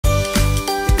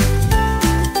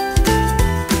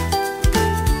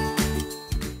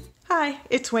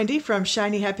It's Wendy from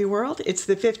Shiny Happy World. It's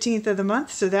the 15th of the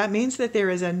month, so that means that there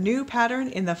is a new pattern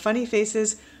in the Funny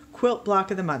Faces Quilt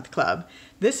Block of the Month Club.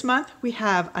 This month we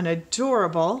have an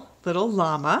adorable little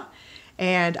llama,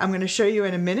 and I'm going to show you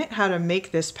in a minute how to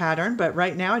make this pattern, but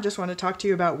right now I just want to talk to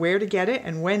you about where to get it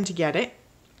and when to get it.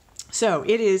 So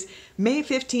it is May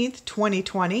 15th,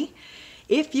 2020.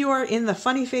 If you are in the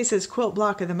Funny Faces Quilt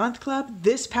Block of the Month Club,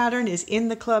 this pattern is in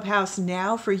the clubhouse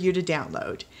now for you to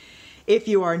download. If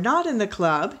you are not in the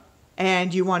club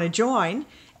and you want to join,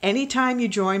 anytime you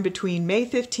join between May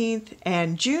 15th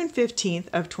and June 15th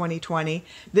of 2020,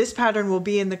 this pattern will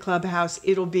be in the clubhouse.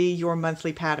 It'll be your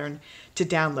monthly pattern to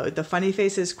download. The Funny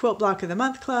Faces Quilt Block of the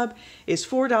Month Club is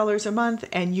 $4 a month,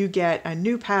 and you get a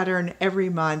new pattern every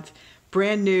month,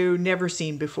 brand new, never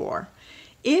seen before.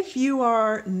 If you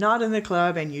are not in the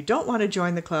club and you don't want to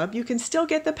join the club, you can still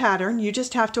get the pattern. You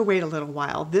just have to wait a little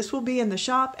while. This will be in the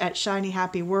shop at Shiny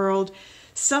Happy World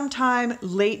sometime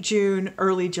late June,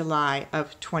 early July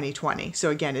of 2020. So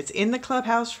again, it's in the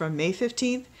clubhouse from May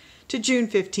 15th to June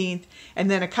 15th, and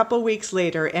then a couple weeks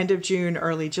later, end of June,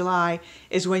 early July,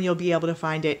 is when you'll be able to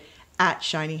find it at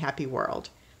Shiny Happy World.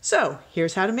 So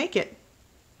here's how to make it.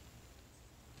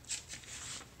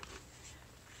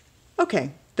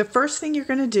 Okay. The first thing you're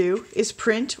going to do is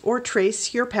print or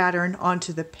trace your pattern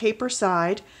onto the paper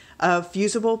side of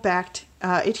fusible-backed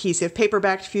adhesive,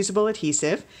 paper-backed fusible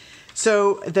adhesive.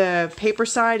 So the paper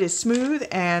side is smooth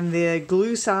and the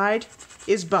glue side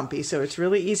is bumpy, so it's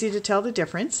really easy to tell the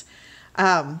difference.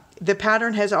 The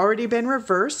pattern has already been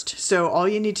reversed, so all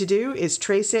you need to do is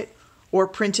trace it or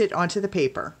print it onto the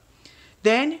paper.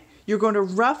 Then you're going to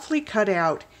roughly cut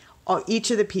out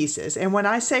each of the pieces, and when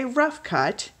I say rough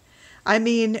cut, I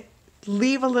mean,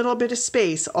 leave a little bit of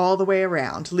space all the way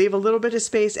around. Leave a little bit of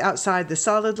space outside the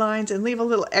solid lines and leave a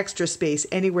little extra space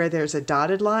anywhere there's a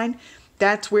dotted line.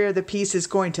 That's where the piece is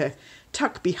going to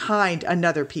tuck behind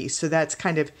another piece. So that's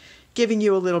kind of giving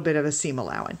you a little bit of a seam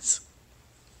allowance.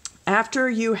 After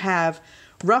you have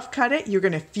rough cut it, you're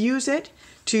going to fuse it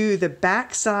to the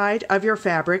back side of your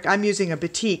fabric. I'm using a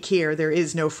batik here. There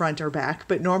is no front or back,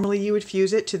 but normally you would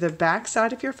fuse it to the back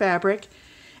side of your fabric,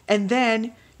 and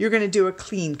then you're going to do a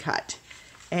clean cut.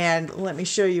 And let me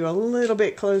show you a little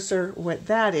bit closer what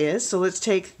that is. So let's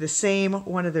take the same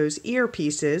one of those ear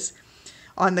pieces.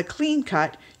 On the clean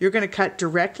cut, you're going to cut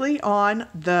directly on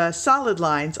the solid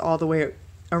lines all the way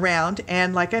around.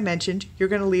 And like I mentioned, you're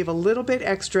going to leave a little bit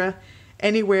extra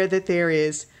anywhere that there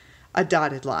is a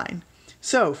dotted line.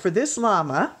 So for this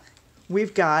llama,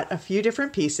 we've got a few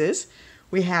different pieces.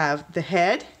 We have the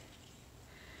head,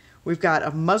 we've got a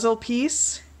muzzle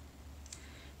piece,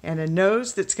 and a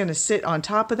nose that's going to sit on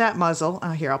top of that muzzle.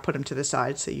 Here, I'll put them to the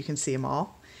side so you can see them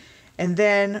all. And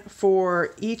then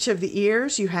for each of the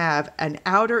ears, you have an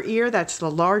outer ear, that's the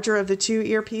larger of the two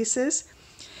ear pieces.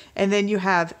 And then you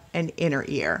have an inner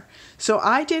ear. So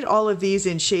I did all of these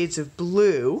in shades of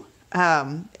blue,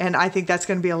 and I think that's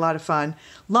going to be a lot of fun.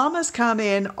 Llamas come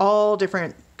in all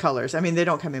different colors. I mean, they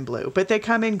don't come in blue, but they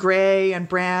come in gray and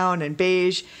brown and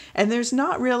beige, and there's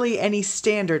not really any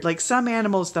standard. Like some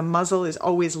animals, the muzzle is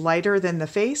always lighter than the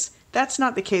face. That's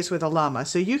not the case with a llama,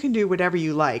 so you can do whatever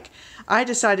you like. I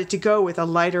decided to go with a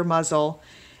lighter muzzle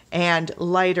and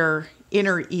lighter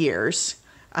inner ears,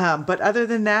 but other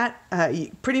than that,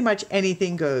 pretty much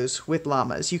anything goes with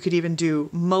llamas. You could even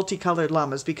do multicolored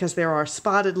llamas because there are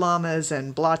spotted llamas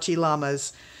and blotchy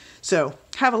llamas, so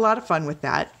have a lot of fun with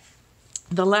that.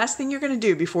 The last thing you're going to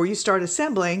do before you start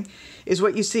assembling is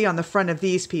what you see on the front of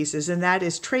these pieces, and that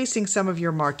is tracing some of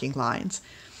your marking lines.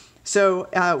 So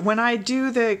when I do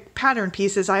the pattern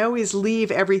pieces, I always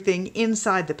leave everything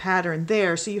inside the pattern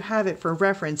there so you have it for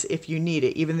reference if you need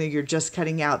it, even though you're just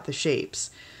cutting out the shapes.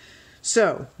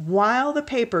 So while the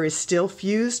paper is still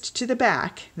fused to the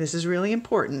back, this is really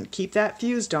important, keep that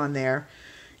fused on there,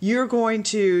 you're going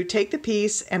to take the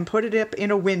piece and put it up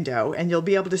in a window, and you'll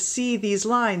be able to see these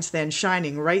lines then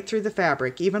shining right through the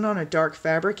fabric. Even on a dark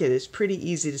fabric, it is pretty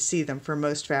easy to see them for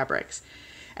most fabrics.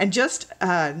 And just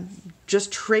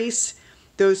trace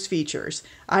those features.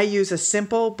 I use a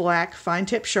simple black fine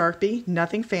tip Sharpie,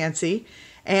 nothing fancy.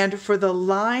 And for the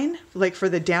line, like for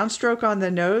the downstroke on the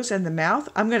nose and the mouth,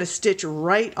 I'm going to stitch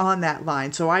right on that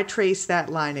line. So I trace that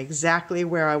line exactly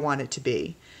where I want it to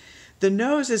be. The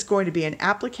nose is going to be an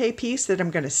applique piece that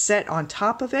I'm going to set on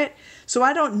top of it. So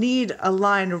I don't need a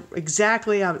line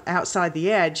exactly outside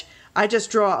the edge. I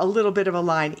just draw a little bit of a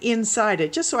line inside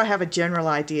it just so I have a general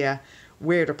idea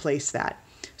where to place that.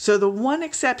 So the one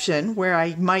exception where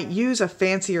I might use a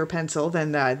fancier pencil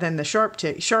than the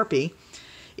Sharpie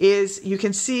is you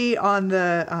can see on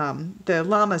the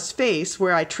llama's face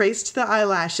where I traced the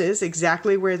eyelashes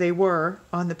exactly where they were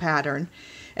on the pattern.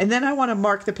 And then I want to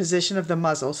mark the position of the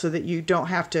muzzle so that you don't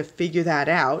have to figure that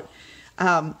out.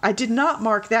 I did not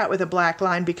mark that with a black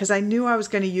line because I knew I was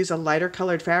going to use a lighter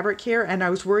colored fabric here, and I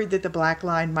was worried that the black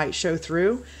line might show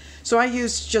through. So I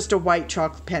used just a white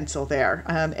chalk pencil there.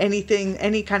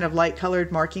 Any kind of light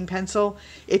colored marking pencil,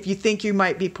 if you think you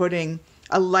might be putting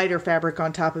a lighter fabric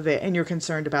on top of it and you're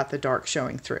concerned about the dark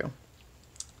showing through.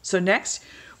 So next,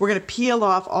 we're going to peel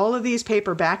off all of these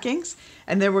paper backings,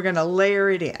 and then we're going to layer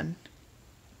it in.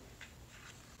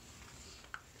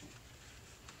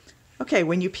 Okay,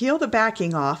 when you peel the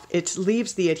backing off, it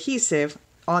leaves the adhesive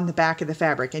on the back of the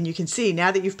fabric. And you can see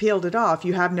now that you've peeled it off,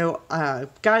 you have no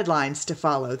guidelines to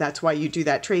follow. That's why you do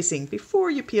that tracing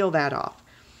before you peel that off.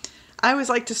 I always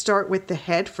like to start with the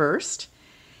head first.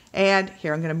 And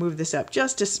here, I'm going to move this up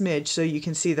just a smidge so you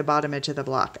can see the bottom edge of the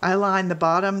block. I line the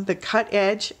bottom, the cut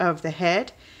edge of the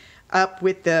head up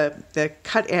with the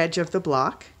cut edge of the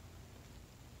block.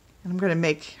 And I'm going to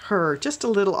make her just a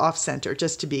little off center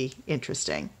just to be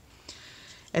interesting.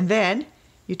 And then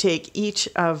you take each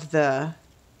of the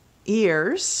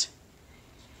ears,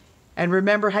 and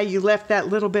remember how you left that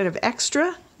little bit of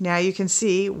extra? Now you can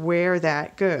see where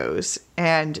that goes.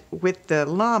 And with the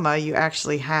llama, you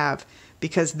actually have,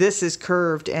 because this is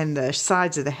curved and the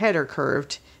sides of the head are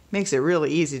curved, makes it really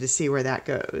easy to see where that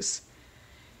goes.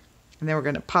 And then we're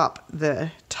going to pop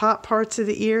the top parts of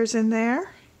the ears in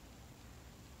there.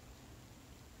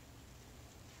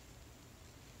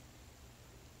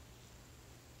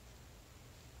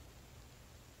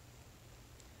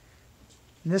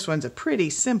 And this one's a pretty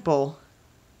simple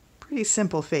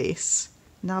face.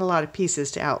 Not a lot of pieces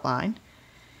to outline.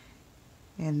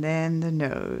 And then the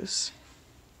nose.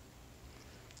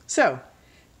 So,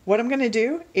 what I'm going to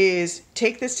do is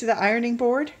take this to the ironing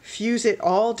board, fuse it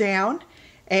all down,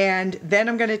 and then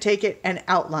I'm going to take it and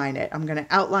outline it. I'm going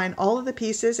to outline all of the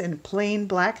pieces in plain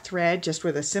black thread, just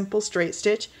with a simple straight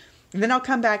stitch. And then I'll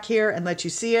come back here and let you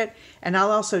see it, and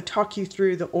I'll also talk you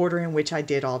through the order in which I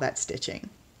did all that stitching.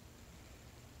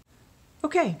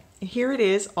 Okay, here it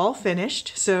is, all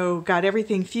finished. So got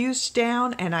everything fused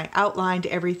down and I outlined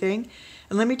everything.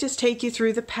 And let me just take you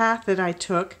through the path that I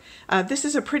took. This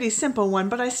is a pretty simple one,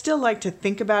 but I still like to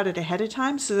think about it ahead of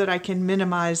time so that I can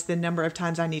minimize the number of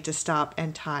times I need to stop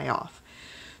and tie off.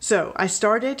 So I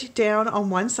started down on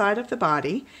one side of the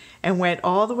body and went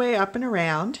all the way up and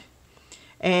around,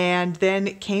 and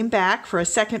then came back for a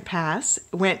second pass,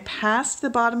 went past the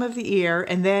bottom of the ear,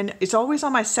 and then it's always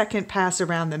on my second pass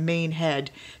around the main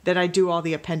head that I do all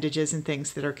the appendages and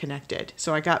things that are connected.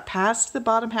 So I got past the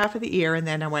bottom half of the ear, and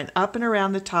then I went up and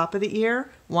around the top of the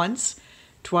ear once,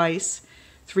 twice,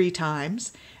 3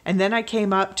 times, and then I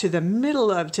came up to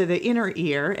the inner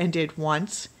ear and did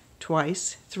once,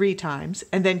 twice, 3 times,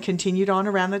 and then continued on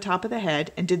around the top of the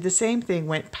head and did the same thing,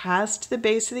 went past the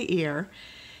base of the ear.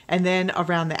 And then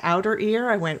around the outer ear,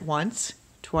 I went once,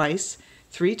 twice,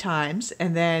 3 times,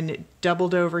 and then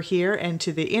doubled over here and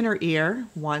to the inner ear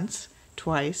once,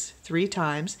 twice, 3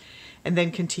 times, and then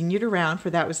continued around, for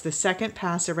that was the second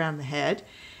pass around the head.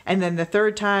 And then the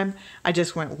third time, I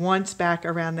just went once back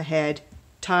around the head,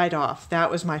 tied off. That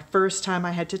was my first time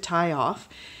I had to tie off.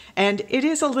 And it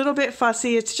is a little bit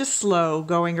fussy. It's just slow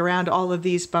going around all of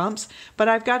these bumps, but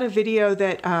I've got a video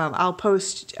that I'll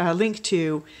post a link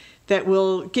to that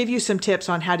will give you some tips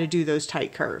on how to do those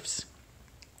tight curves.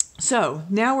 So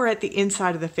now we're at the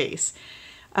inside of the face.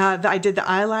 I did the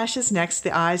eyelashes next,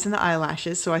 the eyes and the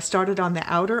eyelashes. So I started on the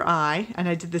outer eye, and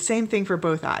I did the same thing for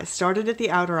both eyes. Started at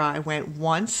the outer eye, went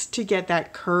once to get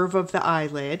that curve of the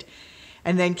eyelid,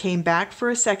 and then came back for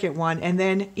a second one. And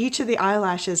then each of the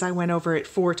eyelashes, I went over it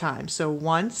 4 times. So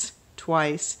once,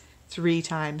 twice, 3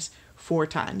 times, 4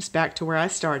 times, back to where I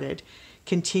started.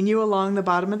 Continue along the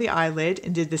bottom of the eyelid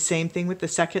and did the same thing with the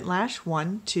second lash.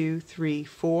 1, 2, 3,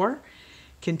 4.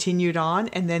 Continued on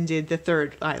and then did the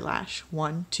third eyelash.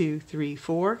 1, 2, 3,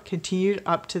 4. Continued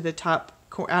up to the top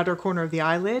outer corner of the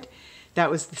eyelid. That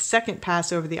was the second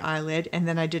pass over the eyelid, and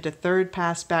then I did a third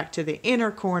pass back to the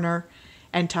inner corner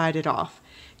and tied it off.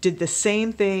 Did the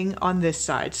same thing on this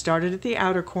side. Started at the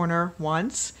outer corner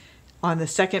once. On the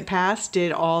second pass,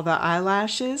 did all the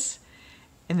eyelashes,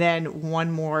 and then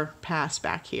one more pass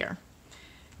back here.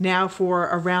 Now for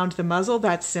around the muzzle,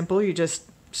 that's simple. You just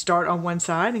start on one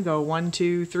side and go 1,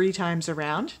 2, 3 times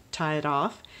around, tie it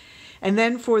off. And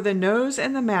then for the nose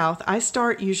and the mouth, I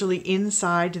start usually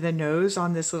inside the nose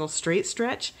on this little straight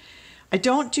stretch. I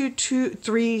don't do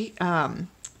 3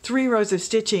 3 rows of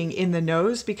stitching in the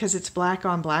nose because it's black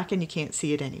on black and you can't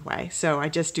see it anyway. So I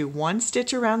just do 1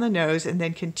 stitch around the nose and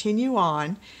then continue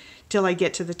on till I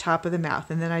get to the top of the mouth.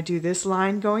 And then I do this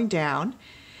line going down.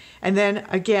 And then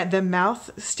again, the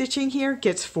mouth stitching here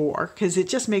gets 4 because it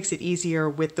just makes it easier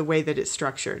with the way that it's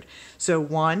structured. So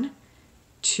 1,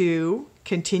 2,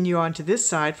 continue on to this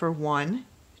side for 1,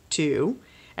 2,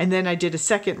 and then I did a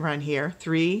second run here,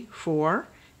 3, 4,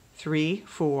 3,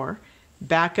 4,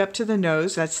 back up to the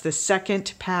nose. That's the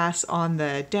second pass on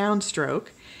the downstroke.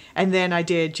 And then I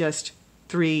did just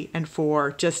 3 and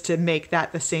 4 just to make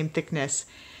that the same thickness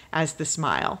as the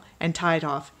smile and tied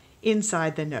off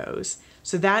inside the nose.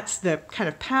 So that's the kind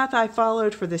of path I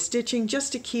followed for the stitching,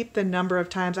 just to keep the number of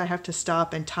times I have to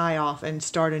stop and tie off and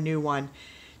start a new one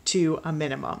to a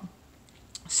minimum.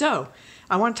 So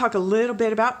I want to talk a little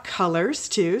bit about colors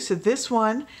too. So this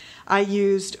one I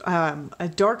used a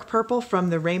dark purple from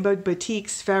the Rainbow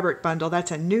Boutiques fabric bundle.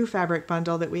 That's a new fabric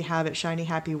bundle that we have at Shiny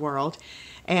Happy World.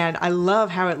 And I love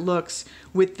how it looks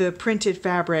with the printed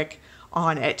fabric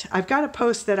on it. I've got a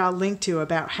post that I'll link to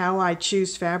about how I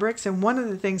choose fabrics, and one of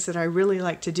the things that I really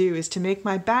like to do is to make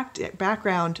my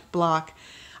background block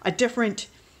a different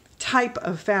type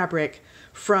of fabric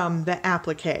from the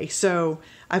applique. So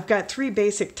I've got 3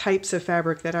 basic types of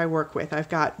fabric that I work with. I've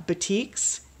got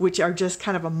batiks, which are just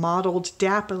kind of a mottled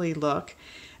dappley look.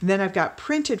 And then I've got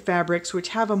printed fabrics, which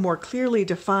have a more clearly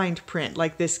defined print,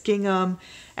 like this gingham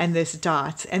and this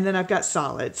dots. And then I've got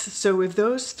solids. So with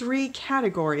those 3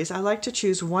 categories, I like to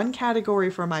choose one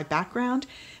category for my background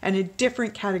and a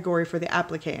different category for the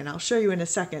applique. And I'll show you in a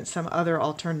second some other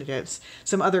alternatives,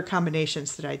 some other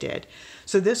combinations that I did.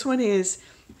 So this one is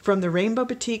from the Rainbow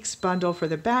Boutiques bundle for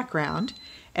the background.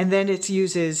 And then it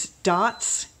uses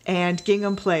dots and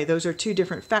gingham play. Those are 2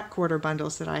 different fat quarter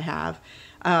bundles that I have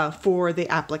for the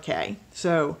applique.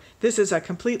 So this is a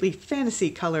completely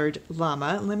fantasy colored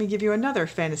llama. Let me give you another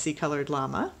fantasy colored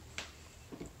llama.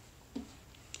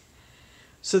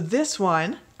 So this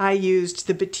one, I used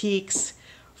the batiks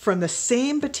from the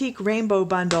same batik rainbow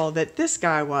bundle that this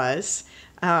guy was,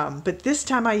 but this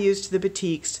time I used the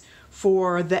batiks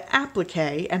for the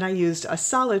applique, and I used a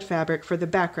solid fabric for the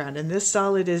background. And this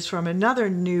solid is from another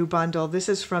new bundle. This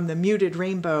is from the Muted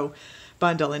Rainbow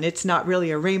bundle, and it's not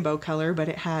really a rainbow color, but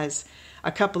it has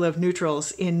a couple of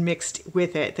neutrals in mixed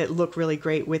with it that look really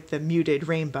great with the muted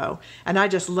rainbow. And I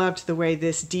just loved the way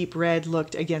this deep red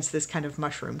looked against this kind of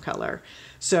mushroom color.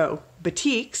 So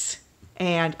batiks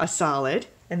and a solid,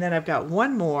 and then I've got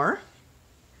one more.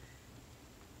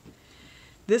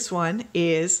 This one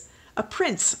is a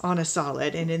prince on a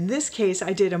solid, and in this case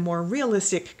I did a more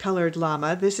realistic colored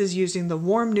llama. This is using the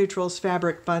Warm Neutrals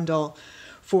fabric bundle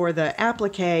for the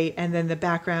applique, and then the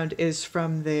background is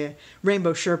from the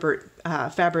Rainbow Sherbet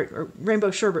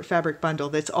fabric bundle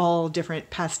that's all different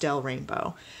pastel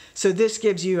rainbow. So this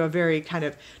gives you a very kind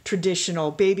of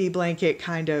traditional baby blanket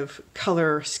kind of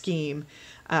color scheme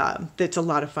that's a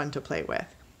lot of fun to play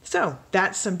with. So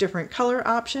that's some different color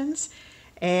options,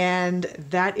 and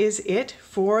that is it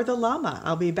for the llama.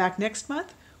 I'll be back next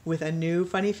month with a new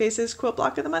Funny Faces Quilt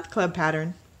Block of the Month Club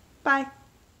pattern. Bye!